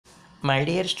My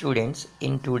dear students,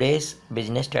 in today's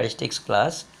business statistics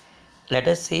class, let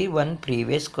us see one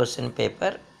previous question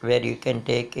paper where you can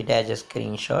take it as a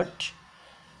screenshot.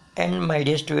 And my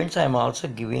dear students, I am also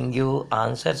giving you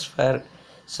answers for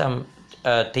some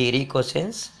theory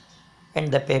questions.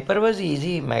 And the paper was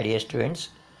easy, my dear students.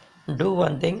 Do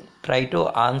one thing, try to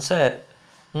answer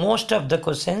most of the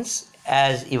questions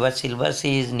as your syllabus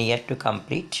is near to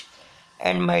complete.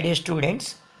 And my dear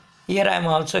students, here I am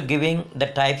also giving the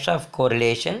types of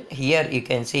correlation. Here you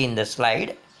can see in the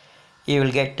slide, you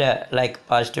will get like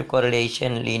positive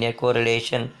correlation, linear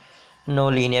correlation, no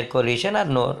linear correlation or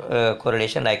no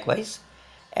correlation likewise.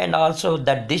 And also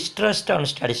the distrust on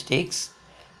statistics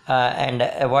and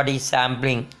what is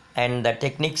sampling and the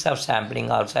techniques of sampling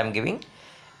also I am giving.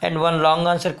 And one long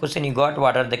answer question you got,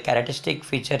 what are the characteristic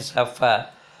features of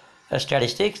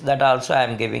statistics, that also I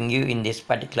am giving you in this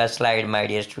particular slide, my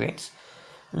dear students.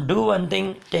 Do one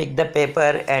thing, take the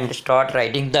paper and start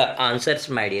writing the answers,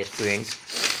 my dear students.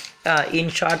 In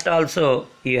short also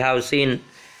you have seen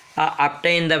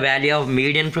obtain the value of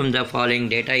median from the following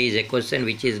data is a question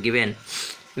which is given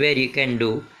where you can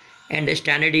do, and the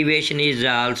standard deviation is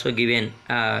also given,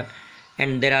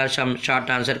 and there are some short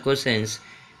answer questions,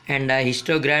 and a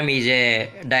histogram is a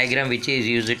diagram which is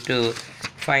used to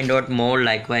find out mode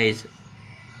likewise.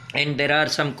 And there are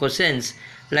some questions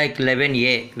like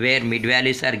 11a where mid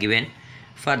values are given.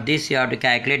 For this you have to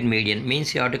calculate median,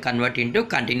 means you have to convert into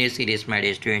continuous series, my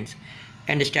dear students.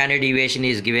 And standard deviation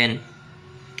is given,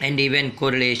 and even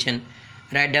correlation.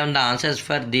 Write down the answers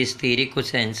for these theory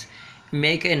questions.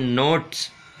 Make a notes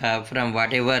from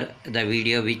whatever the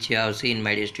video which you have seen,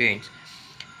 my dear students.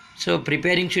 So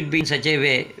preparing should be in such a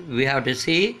way, we have to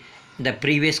see the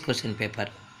previous question paper.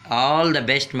 All the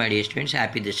best, my dear students.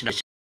 Happy this